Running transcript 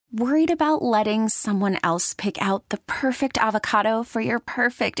Worried about letting someone else pick out the perfect avocado for your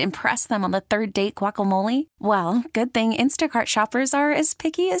perfect impress them on the third date guacamole? Well, good thing Instacart shoppers are as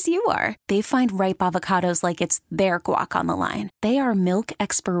picky as you are. They find ripe avocados like it's their guac on the line. They are milk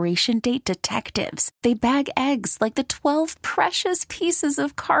expiration date detectives. They bag eggs like the 12 precious pieces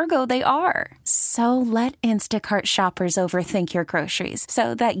of cargo they are. So let Instacart shoppers overthink your groceries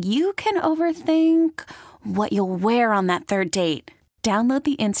so that you can overthink what you'll wear on that third date. Download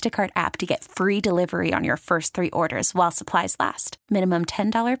the Instacart app to get free delivery on your first 3 orders while supplies last. Minimum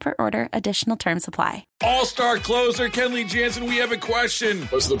 $10 per order. Additional terms apply. All-star closer Kenley Jansen, we have a question.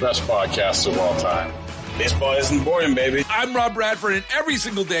 What's the best podcast of all time? Baseball isn't boring, baby. I'm Rob Bradford, and every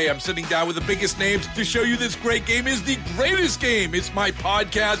single day I'm sitting down with the biggest names to show you this great game is the greatest game. It's my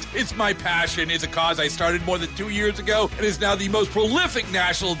podcast. It's my passion. It's a cause I started more than 2 years ago and is now the most prolific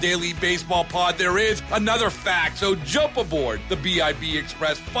national daily baseball pod there is. Another fact. So jump aboard the BIB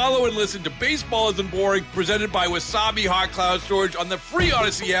Express. Follow and listen to Baseball Isn't Boring, presented by Wasabi Hot Cloud Storage on the free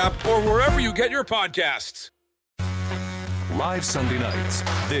Odyssey app or wherever you get your podcasts. Live Sunday nights,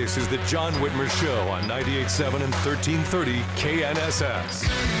 this is the John Whitmer Show on 98.7 and 1330 KNSS.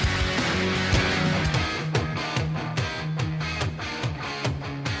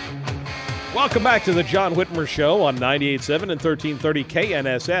 Welcome back to the John Whitmer Show on 98.7 and 1330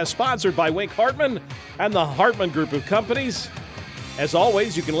 KNSS, sponsored by Wink Hartman and the Hartman Group of Companies. As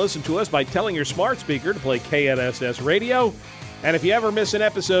always, you can listen to us by telling your smart speaker to play KNSS Radio. And if you ever miss an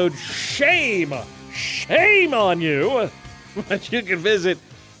episode, shame on you. But you can visit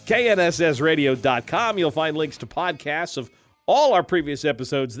knssradio.com. You'll find links to podcasts of all our previous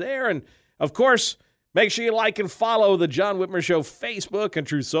episodes there. And, of course, make sure you like and follow the John Whitmer Show Facebook and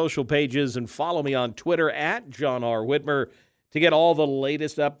True Social pages, and follow me on Twitter at John R. Whitmer to get all the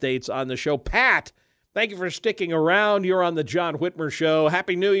latest updates on the show. Pat, thank you for sticking around. You're on the John Whitmer Show.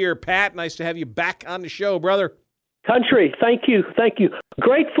 Happy New Year, Pat. Nice to have you back on the show, brother. Country, thank you.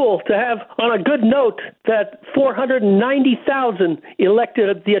 Grateful to have, on a good note, that 490,000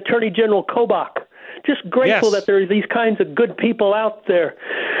 elected the Attorney General Kobach. Just grateful that there are these kinds of good people out there.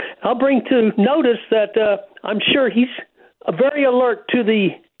 I'll bring to notice that I'm sure he's very alert to the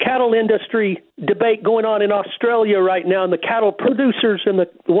cattle industry debate going on in Australia right now, and the cattle producers and the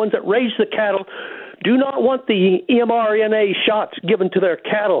ones that raise the cattle do not want the mRNA shots given to their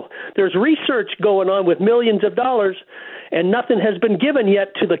cattle. There's research going on with millions of dollars, and nothing has been given yet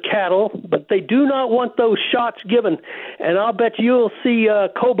to the cattle, but they do not want those shots given. And I'll bet you'll see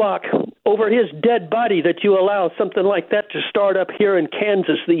Kobach over his dead body that you allow something like that to start up here in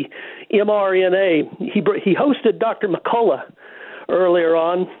Kansas, the mRNA. He hosted Dr. McCullough earlier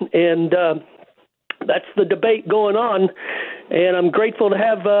on, and that's the debate going on. And I'm grateful to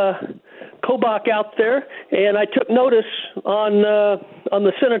have Kobach out there, and I took notice on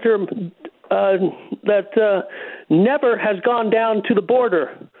the senator that never has gone down to the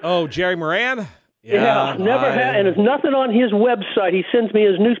border. Oh, Jerry Moran? Yeah, never had, and there's nothing on his website. He sends me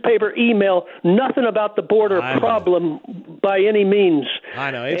his newspaper email, nothing about the border problem by any means. I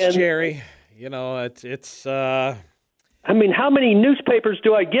know, it's Jerry. You know, it's I mean, how many newspapers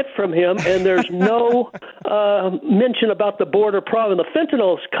do I get from him, and there's no mention about the border problem? The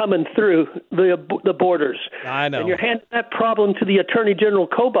fentanyl's coming through the borders. I know. And you're handing that problem to the Attorney General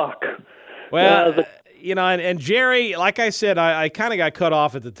Kobach. Well, you know, and Jerry, like I said, I kind of got cut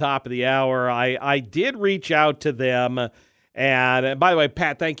off at the top of the hour. I did reach out to them. And by the way,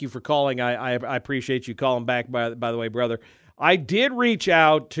 Pat, thank you for calling. I appreciate you calling back, by the way, brother. I did reach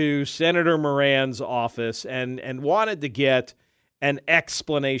out to Senator Moran's office and wanted to get an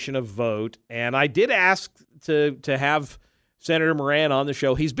explanation of vote. And I did ask to have Senator Moran on the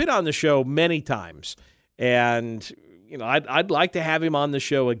show. He's been on the show many times. And, you know, I'd like to have him on the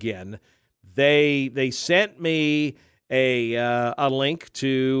show again. They sent me a link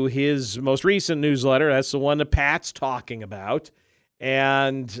to his most recent newsletter. That's the one that Pat's talking about.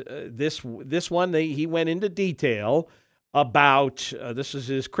 And this one, he went into detail about this is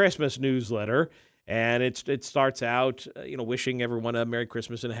his Christmas newsletter, and it starts out wishing everyone a Merry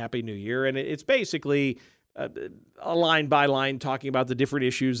Christmas and a Happy New Year, and it's basically a line by line talking about the different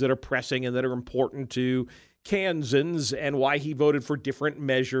issues that are pressing and that are important to Kansans and why he voted for different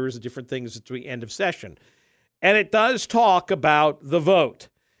measures, different things at the end of session. And it does talk about the vote.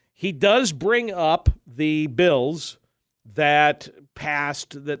 He does bring up the bills that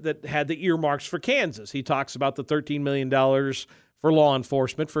passed that had the earmarks for Kansas. He talks about the $13 million for law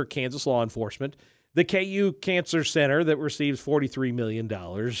enforcement, for Kansas law enforcement, the KU Cancer Center that receives $43 million,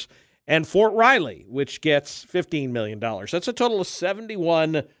 and Fort Riley, which gets $15 million. That's a total of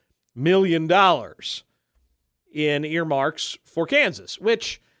 $71 million in earmarks for Kansas,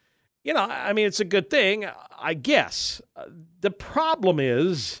 which, I mean, it's a good thing, I guess. The problem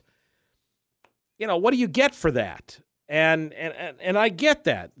is, what do you get for that? And I get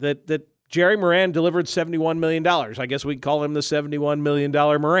that Jerry Moran delivered $71 million. I guess we can call him the $71 million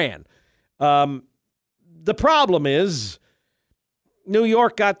Moran. The problem is New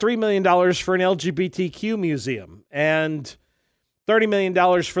York got $3 million for an LGBTQ museum and $30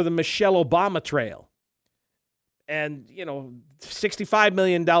 million for the Michelle Obama Trail. And, $65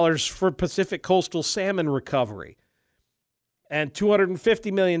 million for Pacific coastal salmon recovery. And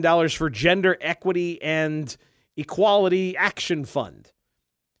 $250 million for Gender Equity and Equality Action Fund.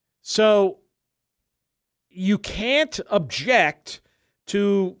 So you can't object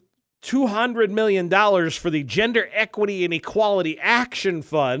to $200 million for the Gender Equity and Equality Action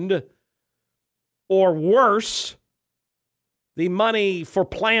Fund, or worse, the money for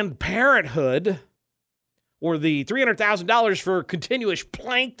Planned Parenthood, or the $300,000 for continuous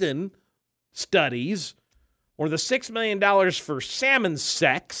plankton studies, or the $6 million for salmon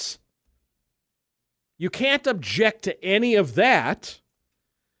sex. You can't object to any of that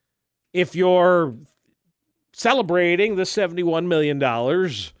if you're celebrating the $71 million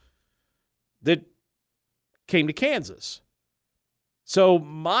that came to Kansas. So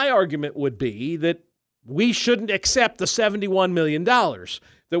my argument would be that we shouldn't accept the $71 million,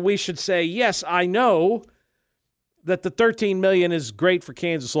 that we should say, yes, I know that the $13 million is great for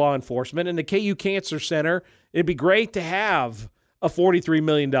Kansas law enforcement, and the KU Cancer Center, it'd be great to have a $43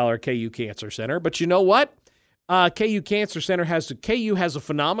 million KU Cancer Center. But you know what? KU Cancer Center KU has a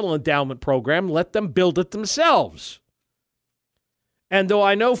phenomenal endowment program. Let them build it themselves. And though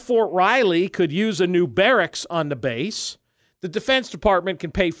I know Fort Riley could use a new barracks on the base, the Defense Department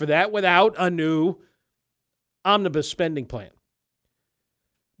can pay for that without a new omnibus spending plan.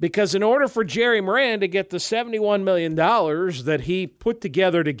 Because in order for Jerry Moran to get the $71 million that he put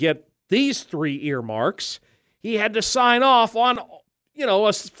together to get these three earmarks, he had to sign off on, a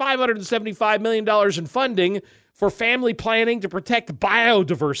 $575 million in funding for family planning to protect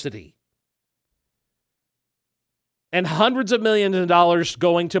biodiversity. And hundreds of millions of dollars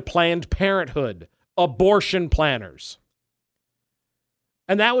going to Planned Parenthood, abortion planners.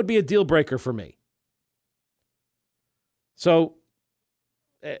 And that would be a deal breaker for me. So,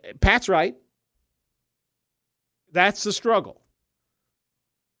 Pat's right. That's the struggle.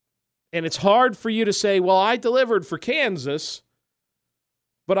 And it's hard for you to say, well, I delivered for Kansas,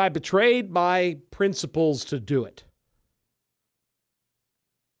 but I betrayed my principles to do it.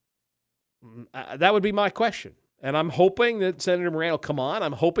 That would be my question. And I'm hoping that Senator Moran will come on.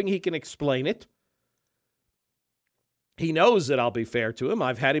 I'm hoping he can explain it. He knows that I'll be fair to him.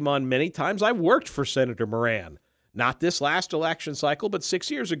 I've had him on many times. I worked for Senator Moran. Not this last election cycle, but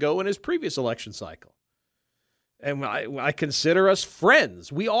 6 years ago in his previous election cycle. And I consider us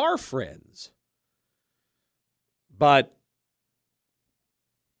friends. We are friends. But,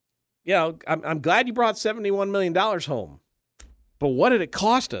 I'm glad you brought $71 million home. But what did it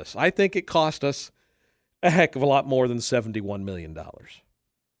cost us? I think it cost us a heck of a lot more than $71 million.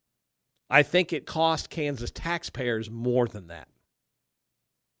 I think it cost Kansas taxpayers more than that.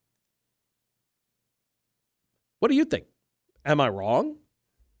 What do you think? Am I wrong?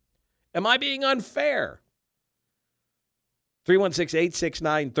 Am I being unfair?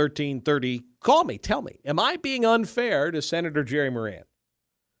 316-869-1330. Call me. Tell me. Am I being unfair to Senator Jerry Moran?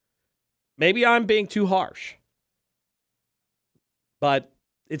 Maybe I'm being too harsh. But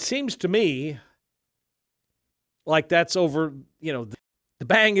it seems to me like that's over, the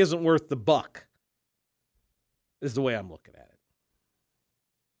bang isn't worth the buck, is the way I'm looking at it.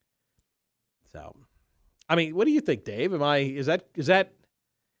 So, I mean, what do you think, Dave? Is that,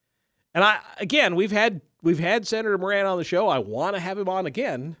 and we've had Senator Moran on the show. I want to have him on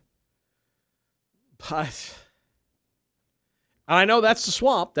again, but I know that's the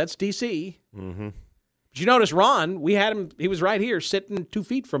swamp. That's DC. Mm-hmm. But you notice Ron, we had him, he was right here sitting 2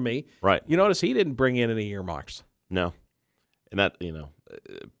 feet from me. Right. You notice he didn't bring in any earmarks. No. And that,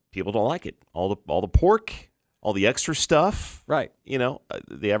 people don't like it. All the pork, all the extra stuff. Right.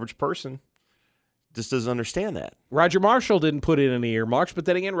 The average person just doesn't understand that. Roger Marshall didn't put in any earmarks, but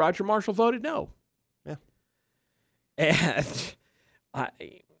then again, Roger Marshall voted no. Yeah. And I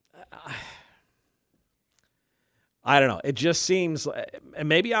don't know. It just seems, and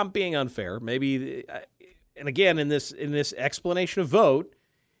maybe I'm being unfair. Maybe, and again, in this explanation of vote,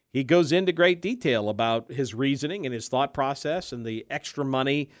 he goes into great detail about his reasoning and his thought process and the extra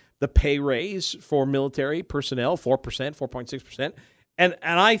money, the pay raise for military personnel, 4%, 4.6%. And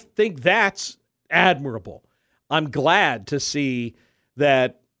I think that's admirable. I'm glad to see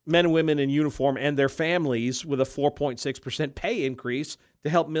that men and women in uniform and their families with a 4.6% pay increase, to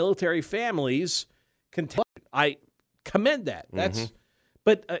help military families continue. I commend that.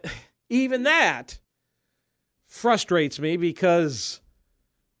 But even that frustrates me because,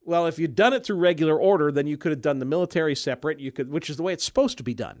 well, if you'd done it through regular order, then you could have done the military separate, which is the way it's supposed to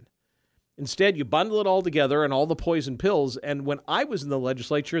be done. Instead, you bundle it all together and all the poison pills. And when I was in the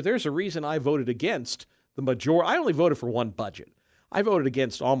legislature, there's a reason I voted against the majority. I only voted for one budget. I voted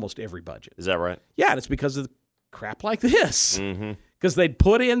against almost every budget. Is that right? Yeah, and it's because of crap like this. Because they'd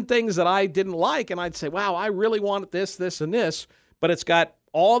put in things that I didn't like, and I'd say, wow, I really wanted this, this, and this, but it's got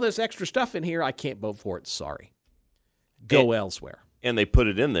all this extra stuff in here. I can't vote for it. Sorry. Go elsewhere. And they put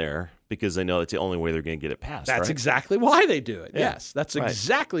it in there because they know that's the only way they're going to get it passed. That's right? exactly why they do it. Yeah. Yes, that's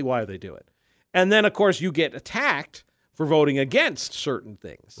exactly why they do it. And then, of course, you get attacked for voting against certain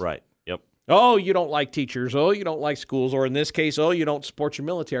things. Right. Yep. Oh, you don't like teachers. Oh, you don't like schools. Or in this case, oh, you don't support your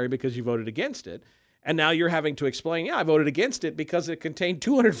military because you voted against it. And now you're having to explain, yeah, I voted against it because it contained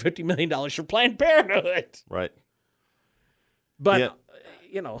 $250 million for Planned Parenthood. Right. But,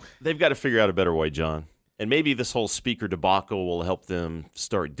 they've got to figure out a better way, John. And maybe this whole speaker debacle will help them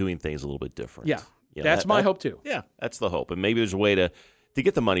start doing things a little bit different. Yeah, that's my hope too. Yeah, that's the hope. And maybe there's a way to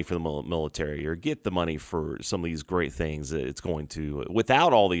get the money for the military or get the money for some of these great things that it's going to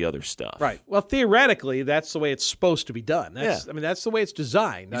without all the other stuff. Right. Well, theoretically, that's the way it's supposed to be done. I mean, that's the way it's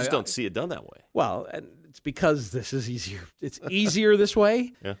designed. You just don't see it done that way. Well, and it's because this is easier. It's easier this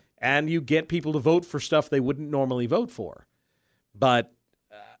way. Yeah. And you get people to vote for stuff they wouldn't normally vote for. But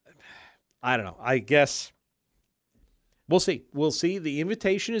I don't know. I guess we'll see. We'll see. The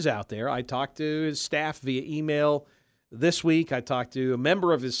invitation is out there. I talked to his staff via email this week. I talked to a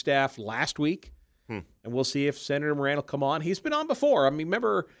member of his staff last week, and we'll see if Senator Moran will come on. He's been on before. I mean,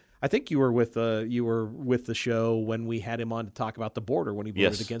 remember, I think you were with the show when we had him on to talk about the border when he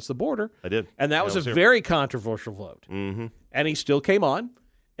voted against the border. I did, and that was a very controversial vote. Mm-hmm. And he still came on,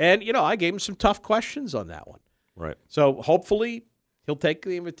 and I gave him some tough questions on that one. Right. So hopefully he'll take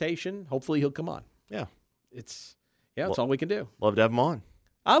the invitation. Hopefully he'll come on. Yeah. It's all we can do. Love to have him on.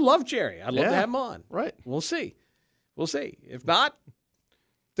 I love Jerry. I'd love to have him on. Right. We'll see. We'll see. If not,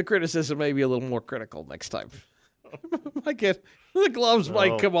 the criticism may be a little more critical next time. The gloves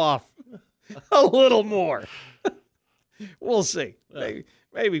might come off a little more. We'll see.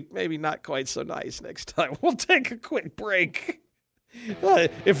 Maybe not quite so nice next time. We'll take a quick break.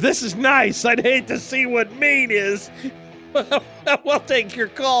 If this is nice, I'd hate to see what mean is. We'll take your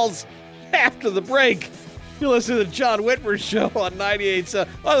calls after the break. You listen to the John Whitmer Show on 98.7.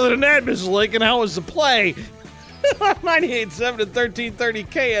 Other than that, Mrs. Lincoln, how was the play? 98.7 and 1330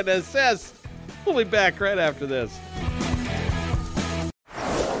 KNSS. We'll be back right after this.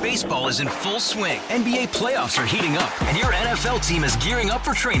 Baseball is in full swing. NBA playoffs are heating up, and your NFL team is gearing up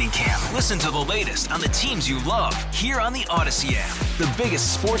for training camp. Listen to the latest on the teams you love here on the Odyssey app. The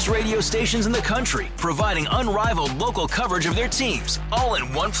biggest sports radio stations in the country, providing unrivaled local coverage of their teams, all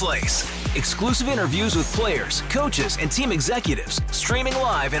in one place. Exclusive interviews with players, coaches, and team executives, streaming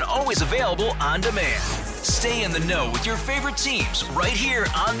live and always available on demand. Stay in the know with your favorite teams right here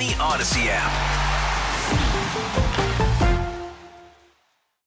on the Odyssey app.